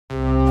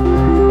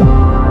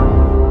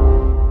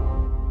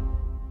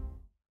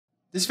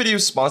This video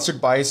is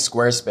sponsored by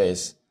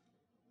Squarespace.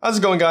 How's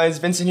it going, guys?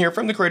 Vincent here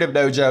from the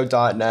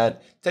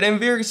CreativeDojo.net. Today I'm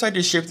very excited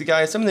to share with you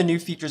guys some of the new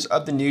features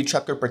of the new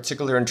Trapcode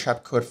Particular and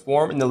Trapcode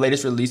Form in the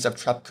latest release of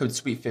Trapcode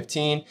Suite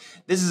 15.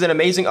 This is an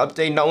amazing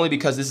update, not only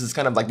because this is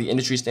kind of like the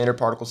industry standard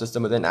particle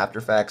system within After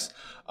Effects,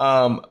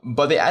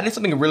 but they added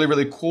something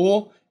really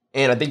cool,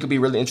 and I think you'll be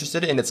really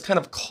interested in. It's kind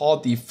of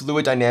called the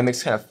fluid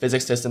dynamics kind of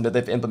physics system that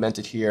they've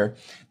implemented here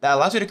that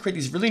allows you to create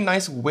these really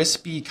nice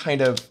wispy kind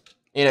of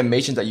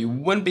animations that you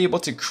wouldn't be able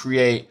to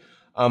create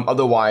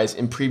otherwise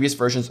in previous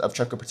versions of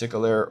Trapcode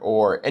Particular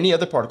or any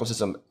other particle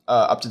system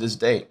up to this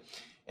date.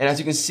 And as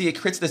you can see, it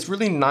creates this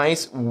really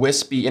nice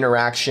wispy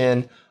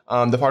interaction.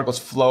 The particles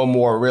flow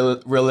more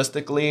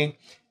realistically.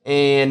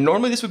 And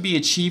normally this would be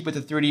achieved with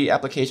a 3D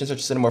application such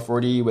as Cinema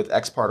 4D with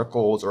X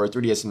Particles or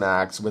 3ds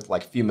Max with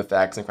like Fume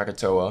Effects and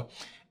Krakatoa.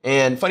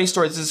 And funny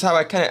story, this is how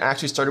I kind of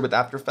actually started with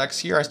After Effects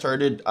here. I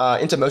started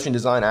into motion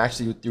design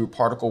actually through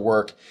particle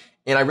work.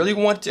 And I really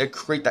wanted to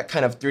create that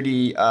kind of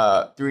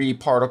 3D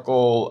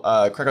particle,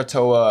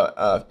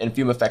 Krakatoa, and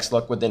Fume Effects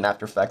look within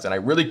After Effects, and I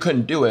really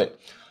couldn't do it.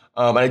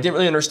 And I didn't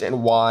really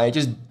understand why. It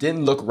just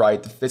didn't look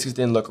right. The physics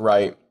didn't look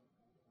right.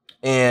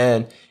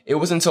 And it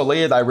wasn't until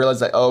later that I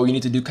realized that, oh, you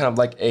need to do kind of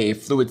like a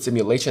fluid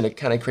simulation to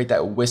kind of create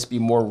that wispy,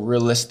 more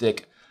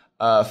realistic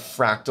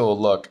fractal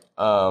look,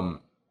 kind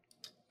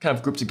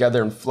of grouped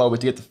together and flow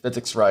to get the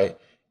physics right.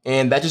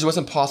 And that just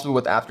wasn't possible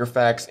with After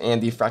Effects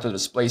and the fractal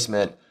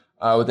displacement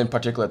within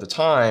Particular at the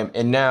time.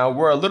 And now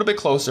we're a little bit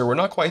closer. We're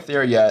not quite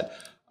there yet.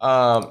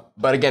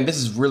 But again, this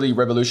is really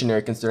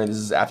revolutionary considering this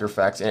is After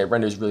Effects and it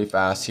renders really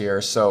fast here.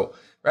 So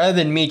rather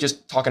than me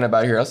just talking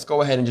about it here, let's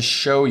go ahead and just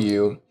show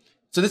you.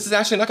 So this is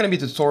actually not going to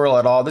be a tutorial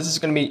at all. This is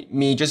going to be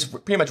me just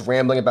pretty much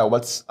rambling about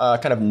what's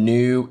kind of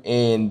new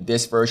in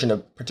this version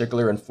of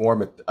Particular and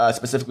Form,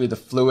 specifically the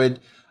fluid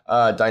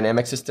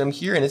dynamic system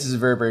here, and this is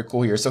very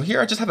cool here. So here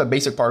I just have a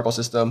basic particle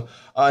system,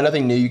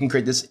 nothing new. You can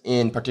create this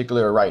in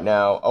Particular right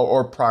now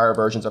or prior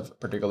versions of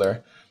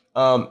Particular.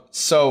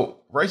 So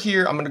right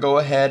here I'm going to go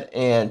ahead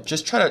and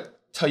just try to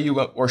tell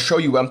you or show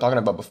you what I'm talking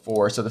about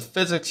before. So the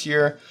physics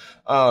here,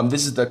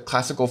 this is the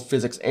classical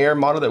physics air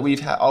model that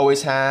we've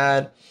always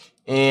had.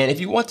 And if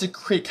you want to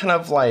create kind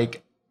of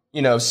like,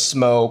 you know,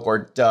 smoke or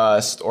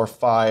dust or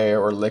fire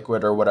or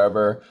liquid or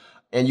whatever,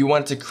 and you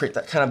want to create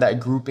that kind of that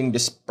grouping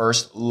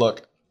dispersed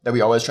look that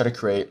we always try to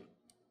create,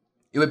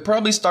 it would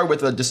probably start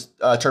with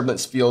a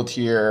turbulence field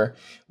here.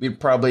 We'd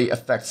probably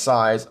affect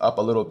size up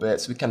a little bit,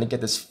 so we kind of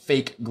get this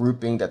fake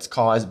grouping that's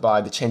caused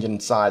by the change in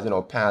size and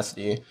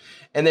opacity.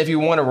 And then if you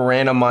want to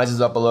randomize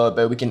this up a little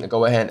bit, we can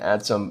go ahead and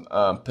add some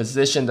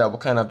position that will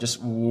kind of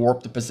just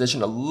warp the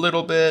position a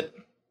little bit.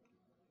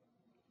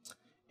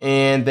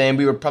 And then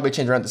we would probably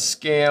change around the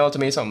scale to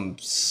maybe something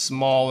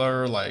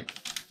smaller, like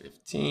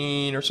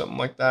 15 or something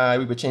like that.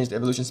 We would change the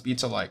evolution speed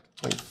to like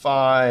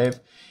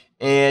 25.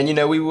 And, you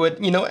know, we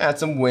would, you know, add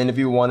some wind if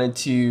you wanted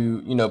to,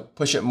 you know,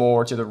 push it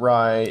more to the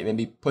right,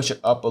 maybe push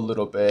it up a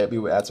little bit. We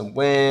would add some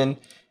wind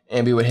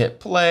and we would hit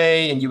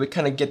play, and you would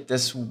kind of get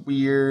this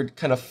weird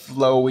kind of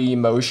flowy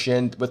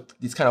motion with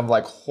these kind of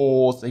like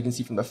holes that you can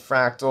see from the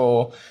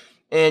fractal.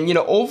 And, you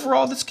know,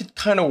 overall, this could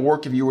kind of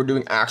work if you were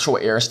doing actual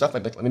air stuff,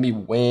 like maybe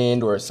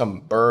wind or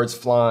some birds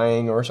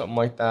flying or something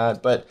like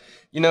that. But,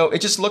 you know,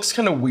 it just looks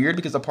kind of weird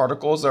because the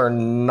particles are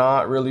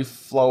not really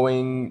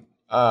flowing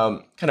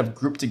kind of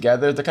grouped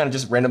together. They're kind of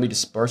just randomly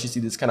dispersed. You see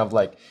these kind of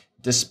like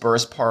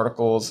dispersed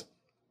particles,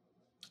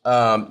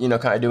 you know,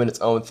 kind of doing its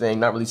own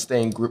thing, not really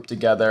staying grouped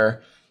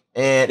together.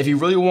 And if you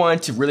really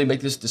want to really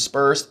make this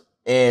dispersed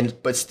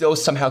but still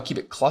somehow keep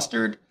it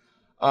clustered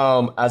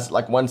as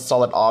like one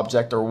solid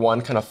object or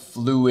one kind of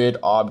fluid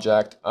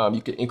object,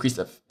 you could increase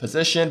the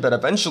position, but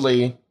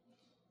eventually,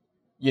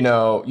 you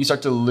know, you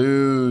start to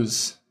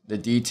lose the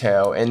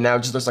detail, and now it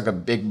just looks like a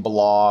big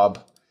blob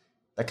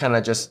that kind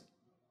of just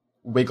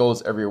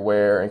wiggles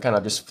everywhere and kind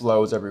of just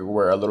flows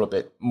everywhere a little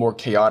bit more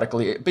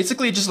chaotically.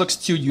 Basically, it just looks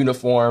too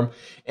uniform,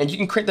 and you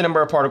can create the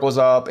number of particles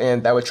up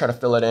and that would try to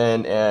fill it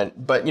in.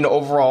 But you know,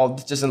 overall,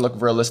 it doesn't look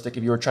realistic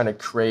if you were trying to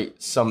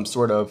create some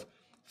sort of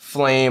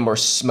flame or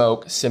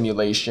smoke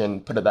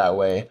simulation, put it that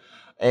way.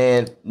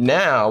 And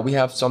now we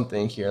have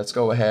something here. Let's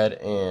go ahead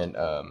and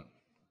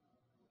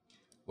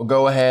we'll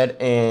go ahead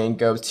and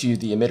go to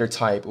the emitter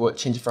type. We'll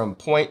change it from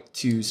point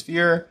to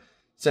sphere.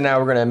 So now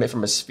we're going to emit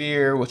from a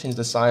sphere. We'll change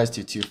the size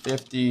to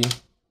 250.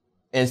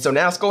 And so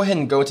now let's go ahead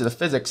and go into the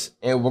physics,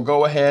 and we'll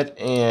go ahead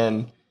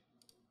and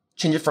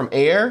change it from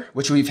air,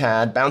 which we've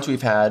had, bounce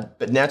we've had,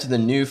 but now to the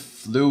new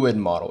fluid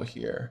model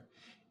here.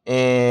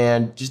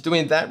 And just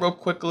doing that real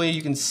quickly,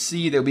 you can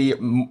see that we, as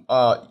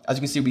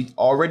you can see, we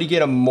already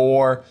get a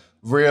more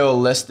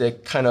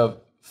realistic kind of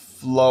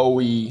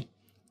flowy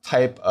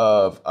type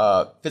of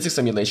physics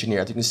simulation here.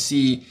 As you can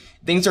see,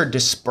 things are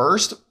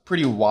dispersed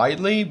pretty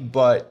widely,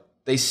 but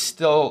they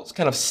still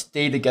kind of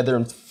stay together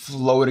and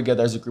flow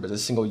together as a group, as a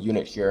single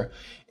unit here.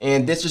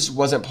 And this just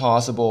wasn't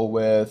possible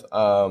with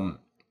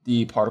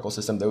the particle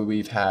system that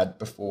we've had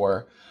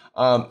before.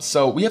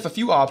 So we have a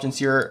few options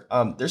here.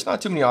 There's not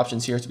too many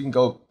options here, so we can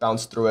go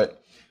bounce through it.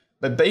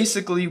 But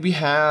basically, we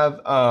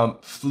have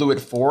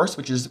fluid force,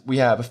 which is, we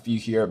have a few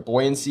here,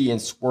 buoyancy and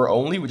swirl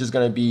only, which is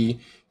going to be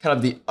kind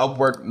of the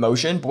upward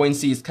motion.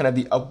 Buoyancy is kind of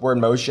the upward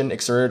motion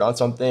exerted on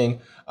something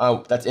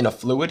that's in a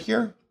fluid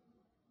here.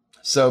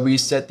 So we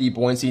set the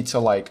buoyancy to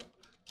like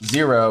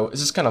 0. It's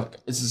just going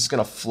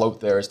to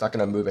float there. It's not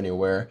going to move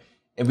anywhere.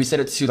 If we set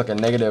it to like a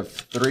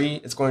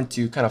 -3, it's going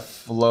to kind of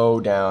flow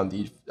down.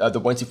 The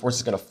buoyancy force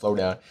is going to flow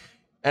down.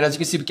 And as you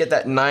can see, we get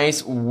that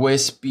nice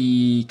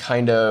wispy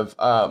kind of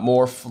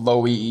more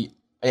flowy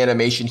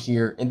animation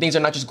here. And things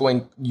are not just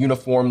going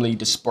uniformly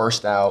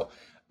dispersed out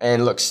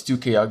and looks too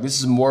chaotic. This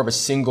is more of a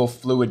single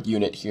fluid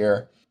unit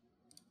here.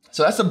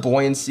 So that's the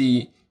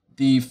buoyancy.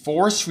 The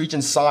force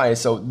region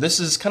size. So this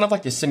is kind of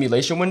like the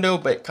simulation window,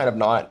 but kind of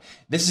not.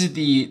 This is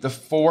the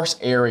force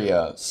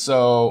area.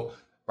 So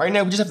right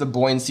now we just have the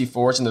buoyancy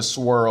force and the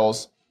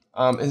swirls.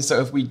 And so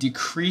if we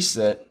decrease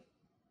it,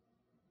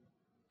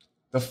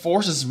 the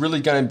force is really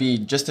going to be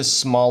just a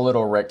small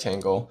little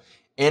rectangle,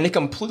 and it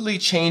completely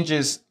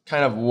changes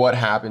kind of what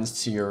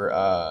happens to your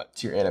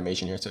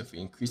animation here. So if we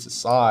increase the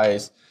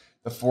size,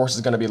 the force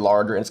is going to be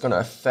larger, and it's going to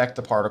affect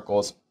the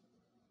particles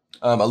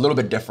a little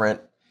bit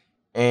different.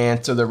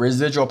 And so the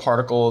residual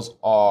particles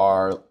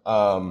are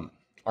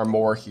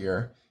more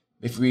here.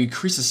 If we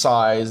increase the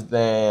size,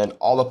 then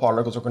all the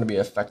particles are going to be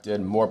affected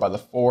more by the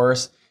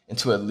force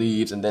until it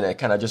leaves, and then it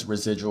kind of just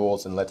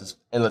residuals and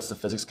lets the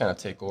physics kind of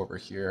take over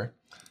here.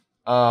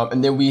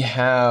 And then we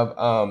have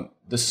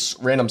this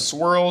random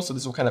swirl. So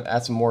this will kind of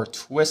add some more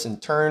twists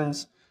and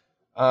turns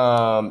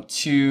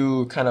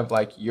to kind of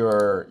like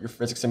your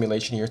physics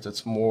simulation here. So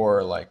it's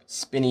more like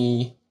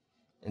spinny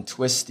and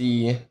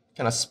twisty,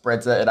 kind of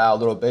spreads it out a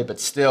little bit, but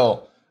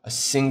still a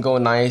single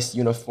nice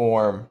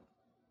uniform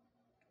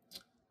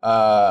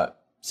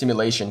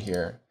simulation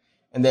here.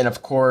 And then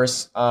of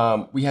course,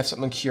 we have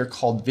something here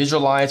called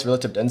visualize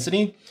relative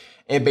density.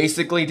 And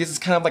basically this is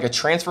kind of like a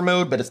transfer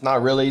mode, but it's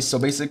not really. So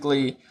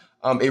basically,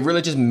 it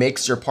really just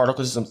makes your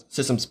particle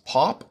systems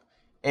pop.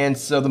 And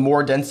so the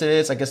more dense it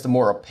is, I guess the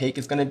more opaque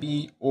it's going to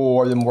be,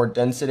 or the more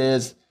dense it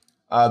is,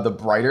 the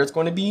brighter it's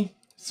going to be.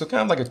 So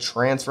kind of like a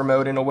transfer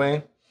mode in a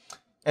way.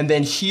 And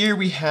then here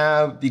we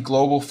have the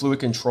global fluid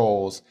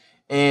controls.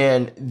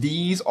 And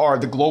these are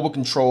the global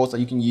controls that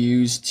you can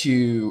use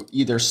to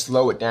either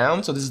slow it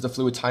down. So this is the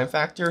fluid time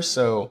factor.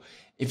 So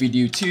if you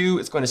do 2,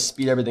 it's going to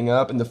speed everything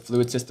up, and the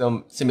fluid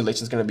system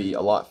simulation is going to be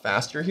a lot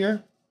faster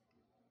here.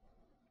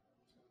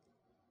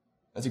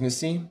 As you can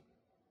see,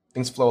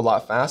 things flow a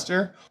lot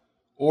faster.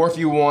 Or if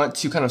you want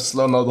to kind of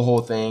slow-mo the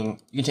whole thing,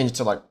 you can change it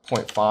to like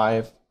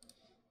 0.5,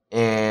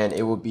 and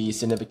it will be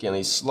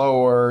significantly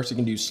slower. So you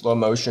can do slow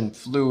motion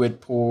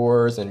fluid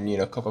pours and, you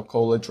know,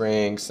 Coca-Cola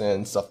drinks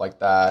and stuff like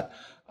that.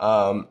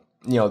 You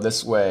know,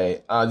 this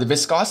way. The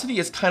viscosity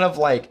is kind of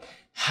like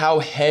how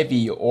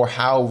heavy or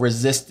how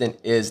resistant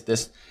is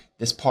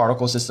this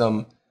particle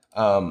system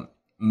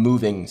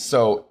moving.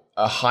 So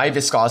a high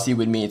viscosity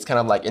would mean it's kind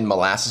of like in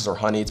molasses or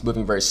honey. It's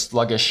moving very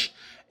sluggish,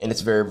 and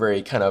it's very,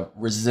 very kind of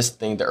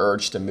resisting the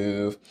urge to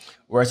move.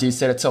 Whereas you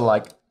set it to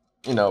like,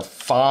 you know,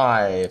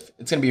 5,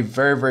 it's going to be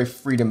very, very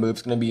free to move.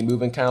 It's going to be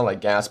moving kind of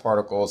like gas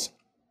particles,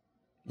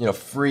 you know,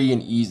 free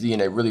and easy,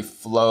 and it really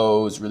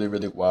flows really,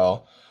 really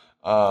well.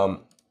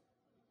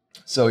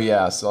 So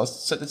yeah, so I'll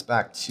set this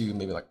back to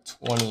maybe like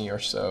 20 or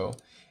so.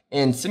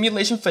 In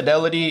simulation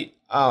fidelity,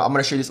 I'm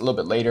going to show you this a little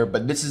bit later,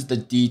 but this is the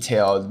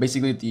detail,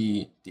 basically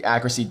the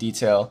accuracy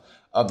detail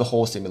of the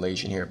whole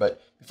simulation here.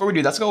 But before we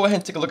do, let's go ahead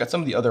and take a look at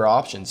some of the other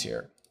options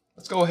here.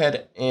 Let's go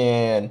ahead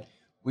and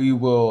we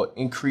will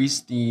increase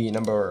the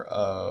number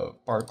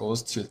of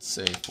particles to, let's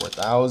say,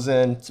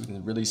 4,000, so we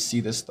can really see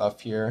this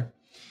stuff here.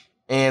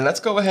 And let's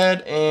go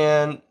ahead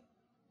and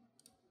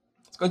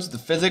let's go into the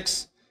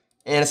physics.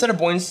 And instead of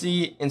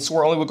buoyancy and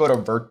swirl only, we'll go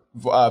to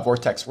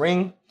Vortex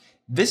Ring.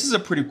 This is a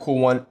pretty cool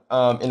one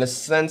in the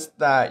sense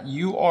that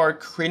you are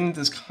creating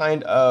this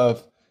kind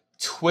of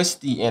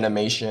twisty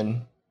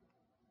animation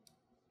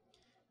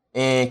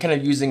and kind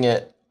of using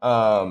it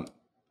to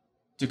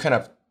kind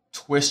of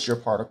twist your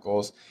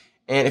particles.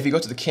 And if you go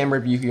to the camera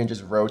view here and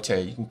just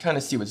rotate, you can kind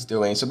of see what's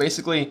doing. So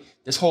basically,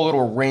 this whole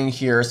little ring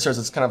here serves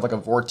as kind of like a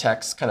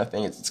vortex kind of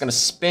thing. It's going to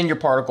spin your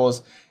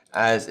particles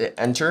as it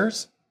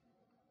enters.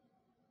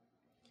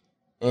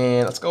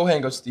 And let's go ahead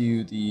and go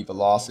to the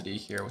velocity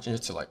here. We'll change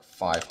it to like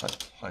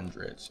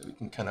 500, so we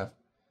can kind of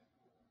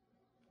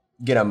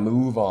get a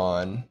move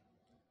on.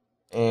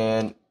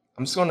 And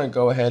I'm just going to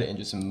go ahead and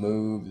just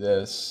move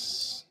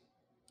this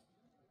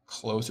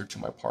closer to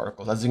my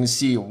particles. As you can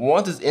see,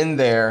 once it's in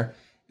there,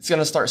 it's going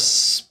to start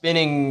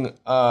spinning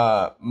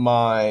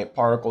my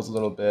particles a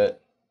little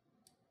bit.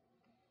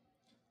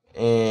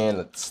 And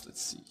let's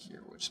see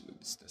here, which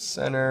moves to the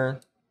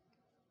center.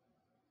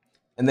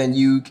 And then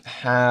you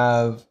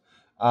have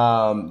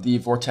the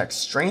vortex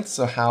strength,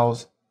 so how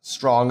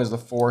strong is the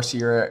force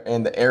here,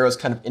 and the arrows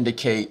kind of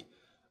indicate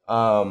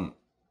you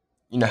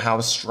know, how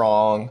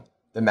strong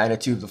the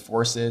magnitude of the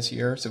force is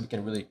here. So we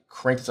can really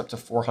crank this up to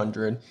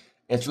 400, and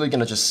it's really going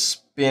to just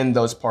spin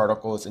those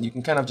particles, and you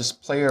can kind of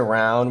just play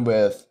around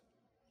with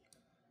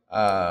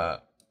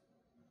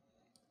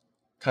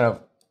kind of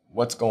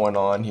what's going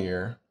on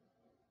here.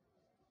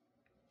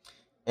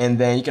 And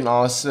then you can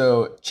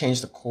also change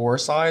the core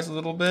size a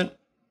little bit.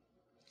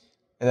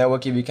 And that will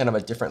give you kind of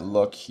a different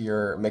look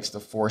here. It makes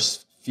the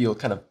force feel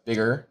kind of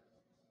bigger.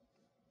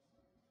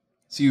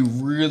 So you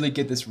really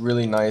get this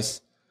really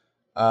nice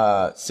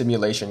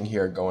simulation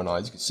here going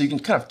on. So you can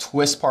kind of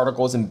twist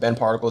particles and bend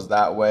particles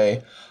that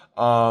way.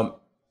 And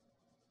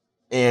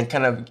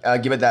kind of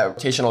give it that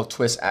rotational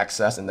twist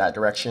access in that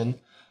direction.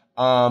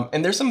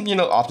 And there's some,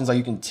 options like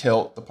you can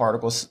tilt the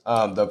particles,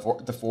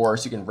 the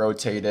force, you can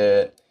rotate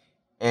it,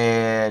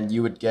 and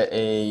you would get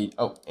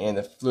and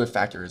the fluid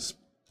factor is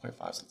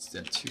 0.5, so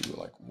instead to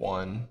like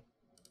 1.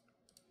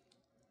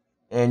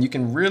 And you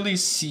can really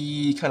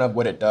see kind of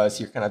what it does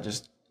here, kind of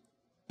just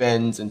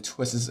bends and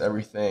twists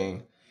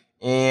everything.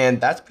 And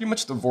that's pretty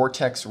much the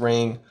Vortex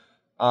Ring.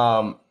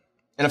 And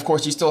of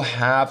course, you still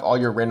have all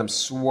your random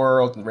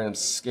swirl and random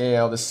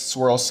scale. This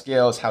swirl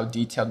scale is how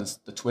detailed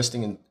the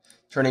twisting and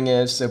turning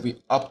is. So if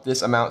we up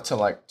this amount to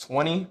like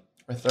 20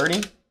 or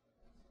 30,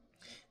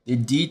 the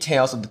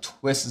details of the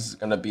twist is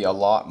going to be a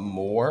lot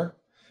more.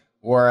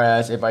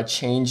 Whereas if I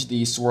change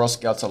the swirl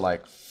scale to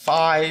like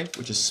 5,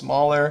 which is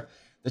smaller,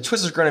 the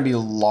twist is going to be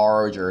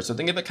larger. So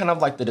think of it kind of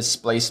like the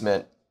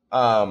displacement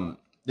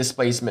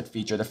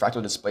feature, the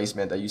fractal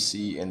displacement that you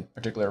see in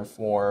particular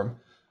form.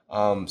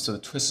 So the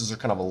twisters are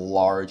kind of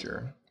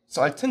larger.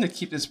 So I tend to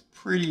keep this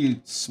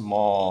pretty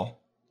small,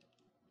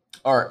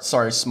 or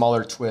sorry,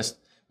 smaller twist,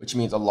 which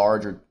means a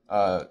larger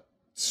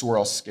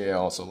swirl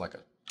scale, so like a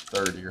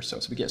 30 or so.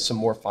 So we get some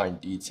more fine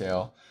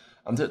detail.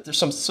 There are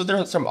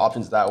some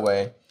options that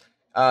way.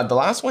 The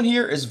last one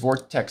here is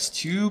Vortex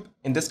Tube,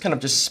 and this kind of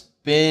just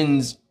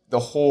spins the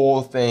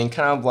whole thing,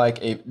 kind of like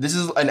this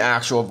is an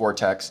actual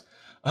vortex.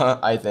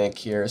 I think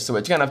here. So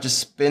it kind of just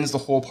spins the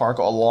whole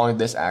particle along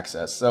this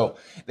axis. So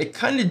they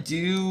kind of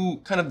do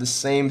kind of the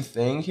same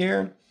thing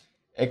here,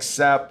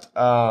 except,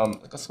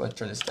 let's go ahead and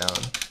turn this down.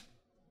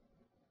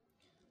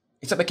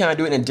 Except they kind of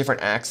do it in a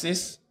different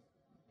axis.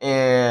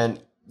 And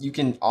you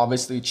can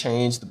obviously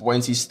change the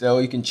buoyancy still.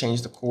 You can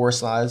change the core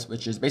size,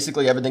 which is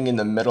basically everything in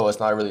the middle is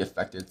not really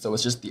affected. So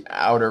it's just the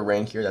outer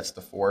ring here, that's the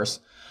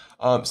force.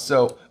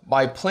 So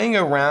by playing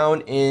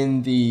around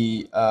in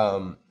the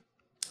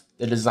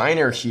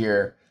designer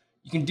here,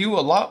 you can do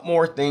a lot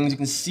more things, you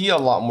can see a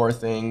lot more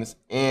things,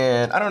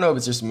 and I don't know if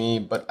it's just me,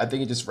 but I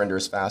think it just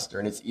renders faster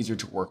and it's easier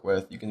to work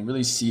with. You can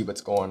really see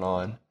what's going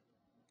on.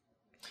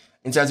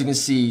 And so as you can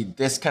see,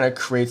 this kind of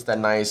creates that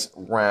nice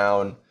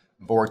round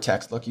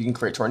vortex look. You can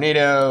create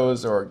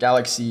tornadoes or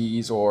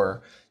galaxies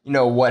or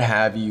what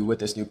have you with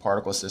this new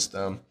particle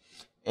system.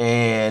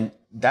 And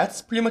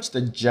that's pretty much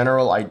the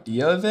general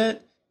idea of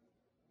it.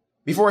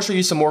 Before I show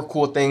you some more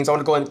cool things, I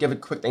want to go ahead and give a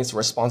quick thanks to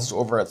our sponsors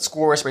over at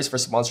Squarespace for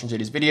sponsoring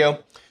today's video.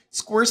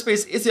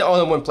 Squarespace is the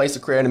all-in-one place to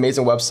create an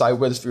amazing website,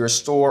 whether it's for your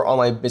store,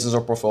 online business,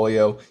 or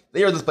portfolio.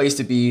 They are the place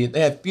to be.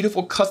 They have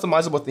beautiful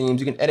customizable themes.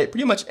 You can edit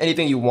pretty much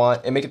anything you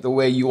want and make it the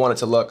way you want it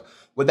to look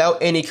without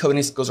any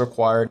coding skills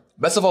required.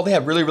 Best of all, they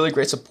have really, really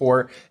great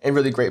support and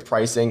really great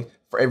pricing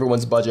for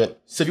everyone's budget.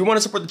 So if you want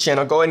to support the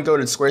channel, go ahead and go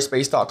to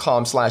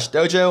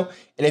squarespace.com/dojo.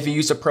 And if you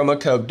use the promo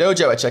code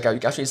dojo at checkout, you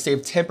can actually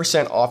save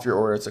 10% off your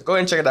order. So go ahead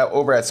and check it out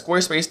over at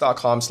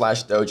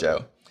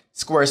squarespace.com/dojo.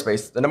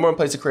 Squarespace, the #1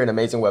 place to create an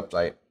amazing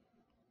website.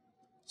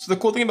 So the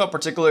cool thing about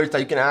Particular is that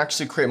you can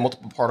actually create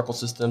multiple particle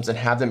systems and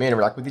have them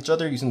interact with each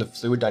other using the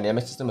fluid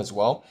dynamic system as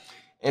well.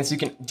 And so you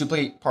can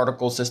duplicate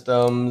particle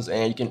systems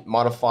and you can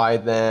modify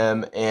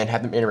them and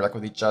have them interact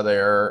with each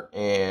other,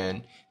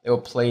 and they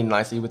will play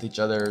nicely with each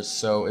other.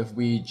 So if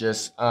we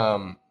just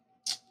go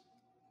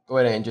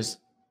ahead and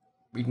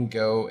we can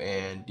go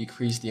and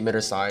decrease the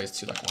emitter size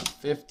to like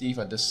 150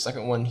 for this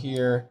second one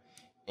here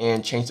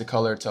and change the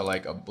color to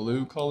like a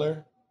blue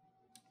color.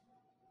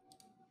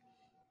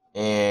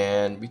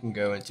 And we can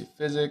go into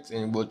physics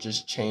and we'll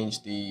just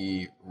change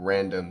the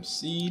random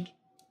seed.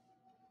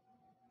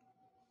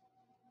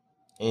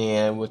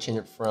 And we'll change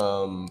it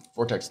from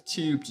Vortex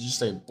Tube to just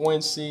say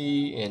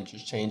buoyancy and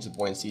just change the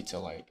buoyancy to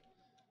like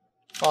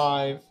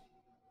 5.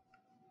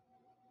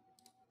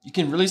 You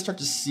can really start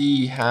to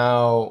see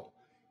how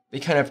they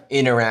kind of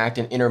interact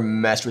and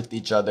intermesh with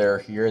each other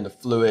here in the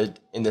fluid,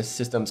 in the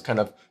systems kind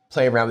of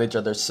play around with each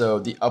other. So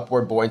the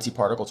upward buoyancy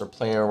particles are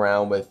playing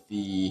around with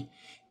the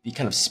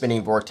kind of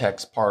spinning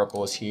vortex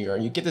particles here.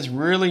 And you get this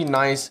really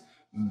nice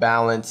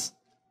balance,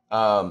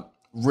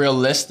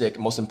 realistic,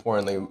 most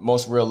importantly,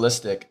 most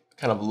realistic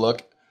kind of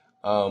look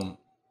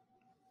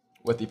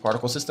with the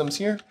particle systems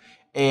here.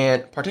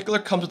 And Particular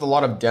comes with a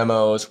lot of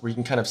demos where you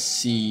can kind of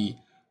see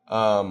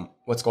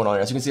what's going on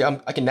here. As you can see,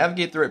 I can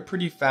navigate through it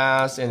pretty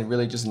fast and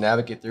really just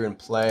navigate through and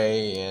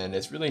play, and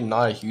it's really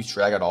not a huge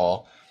drag at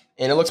all.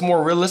 And it looks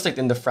more realistic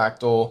than the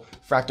fractal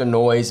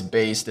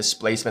noise-based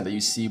displacement that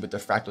you see with the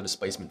fractal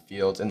displacement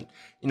fields. And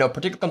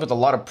Particular comes with a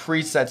lot of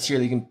presets here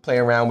that you can play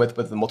around with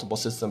the multiple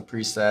system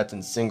presets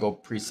and single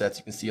presets.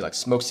 You can see like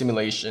smoke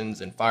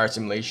simulations and fire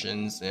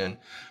simulations and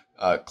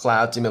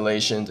cloud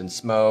simulations and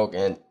smoke,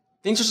 and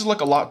things just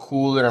look a lot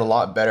cooler and a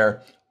lot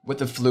better with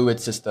the fluid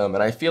system.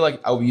 And I feel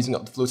like I'll be using the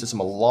fluid system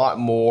a lot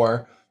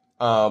more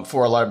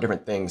for a lot of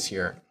different things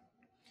here.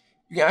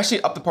 You can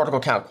actually up the particle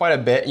count quite a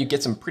bit, and you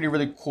get some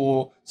really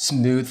cool,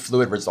 smooth,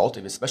 fluid result,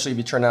 especially if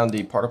you turn down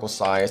the particle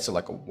size to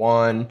like a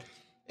 1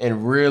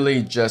 and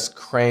really just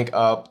crank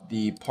up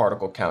the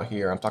particle count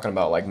here. I'm talking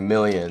about like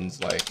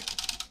millions, like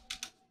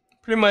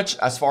pretty much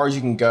as far as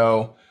you can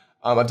go.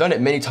 I've done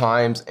it many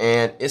times,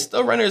 and it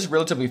still renders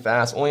relatively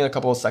fast, only a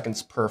couple of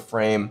seconds per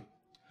frame,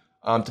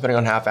 depending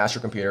on how fast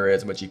your computer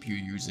is and what GPU you're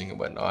using and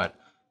whatnot.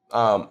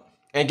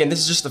 And again, this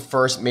is just the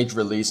first major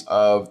release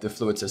of the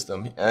fluid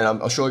system, and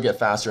I'm sure it'll get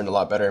faster and a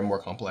lot better and more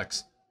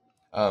complex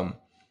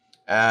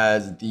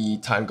as the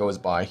time goes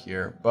by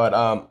here. But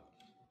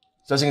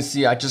so as you can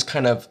see, I just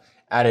kind of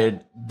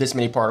added this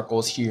many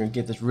particles here and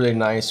get this really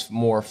nice,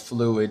 more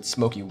fluid,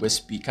 smoky,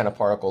 wispy kind of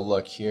particle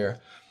look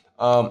here.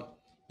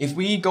 If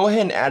we go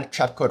ahead and add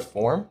Trapcode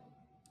form,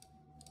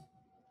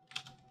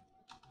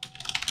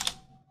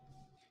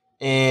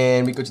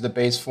 and we go to the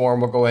base form,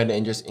 we'll go ahead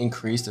and just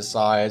increase the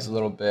size a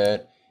little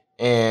bit.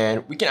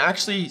 And we can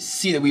actually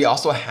see that we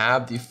also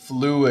have the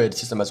fluid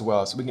system as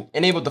well. So we can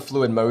enable the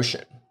fluid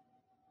motion.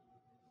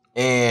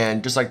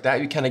 And just like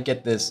that, you kind of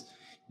get this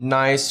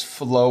nice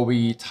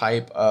flowy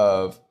type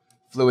of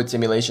fluid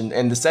simulation.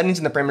 And the settings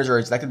and the parameters are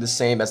exactly the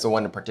same as the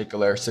one in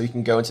particular. So you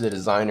can go into the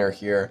designer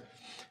here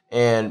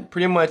and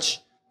pretty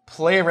much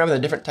play around with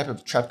a different type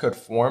of Trapcode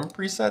form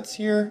presets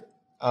here.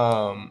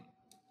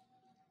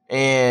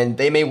 And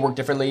they may work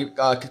differently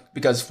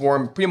because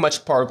form pretty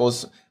much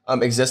particles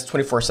exist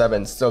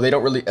 24/7, so they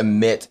don't really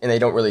emit and they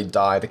don't really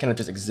die. They kind of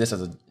just exist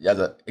as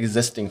a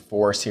existing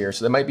force here.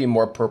 So they might be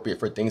more appropriate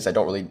for things that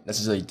don't really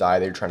necessarily die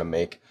that you're trying to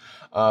make.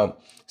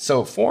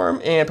 So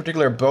form and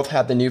particular both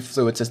have the new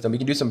fluid system. We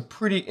can do some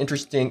pretty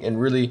interesting and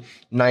really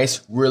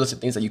nice, realistic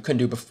things that you couldn't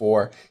do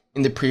before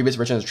in the previous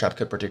versions of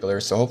Trapcode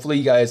particular. So hopefully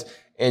you guys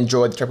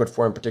enjoyed the Trapcode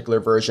form particular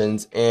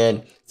versions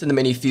and send them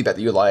any feedback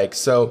that you like.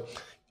 So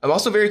I'm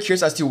also very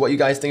curious as to what you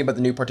guys think about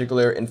the new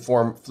particular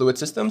inform fluid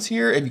systems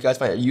here. If you guys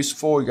find it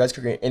useful, you guys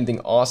could create anything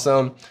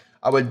awesome,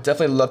 I would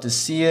definitely love to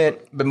see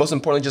it. But most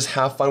importantly, just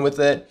have fun with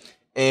it.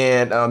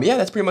 And yeah,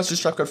 that's pretty much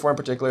just Trapcode 4 in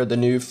particular, the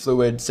new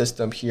fluid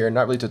system here.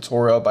 Not really a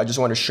tutorial, but I just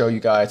wanted to show you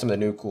guys some of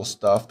the new cool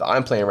stuff that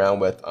I'm playing around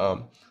with.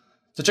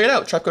 So check it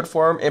out, Trapcode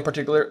 4 in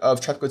particular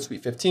of Trapcode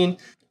Suite 15.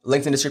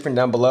 Links in the description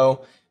down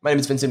below. My name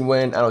is Vincent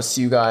Nguyen, and I'll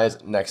see you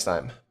guys next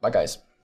time. Bye, guys.